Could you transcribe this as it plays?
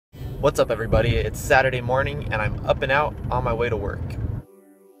What's up, everybody? It's Saturday morning and I'm up and out on my way to work.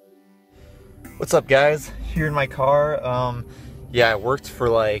 What's up, guys? Here in my car. Yeah, I worked for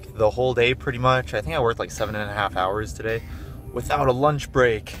like the whole day pretty much. I think I worked like 7.5 hours today without a lunch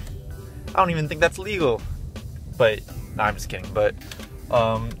break. I don't even think that's legal. But, no, I'm just kidding. But,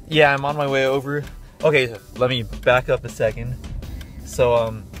 yeah, I'm on my way over. Okay, let me back up a second.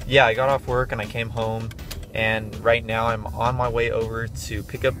 So, yeah, I got off work and I came home. And right now I'm on my way over to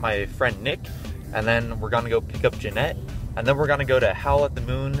pick up my friend Nick, and then we're gonna go pick up Jeanette, and then we're gonna go to Howl at the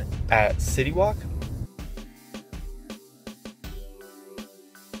Moon at City Walk.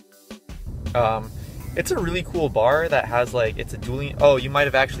 It's a really cool bar that has like, it's a dueling, oh, you might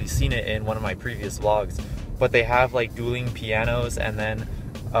have actually seen it in one of my previous vlogs, but they have like dueling pianos, and then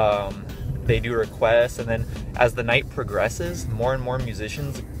they do requests, and then as the night progresses, more and more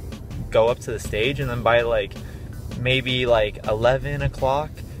musicians go up to the stage, and then by like maybe like 11 o'clock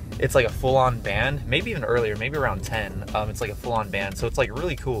it's like a full-on band, maybe even earlier, maybe around 10. It's like a full-on band, so it's like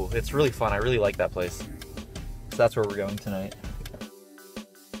really cool. It's really fun. I really like that place. So that's where we're going tonight.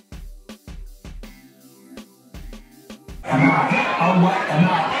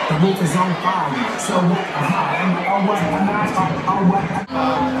 The roof is on fire. So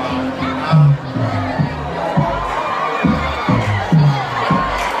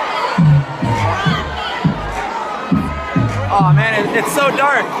Oh man, it's so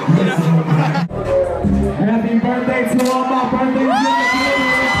dark. Happy birthday to all my birthdays.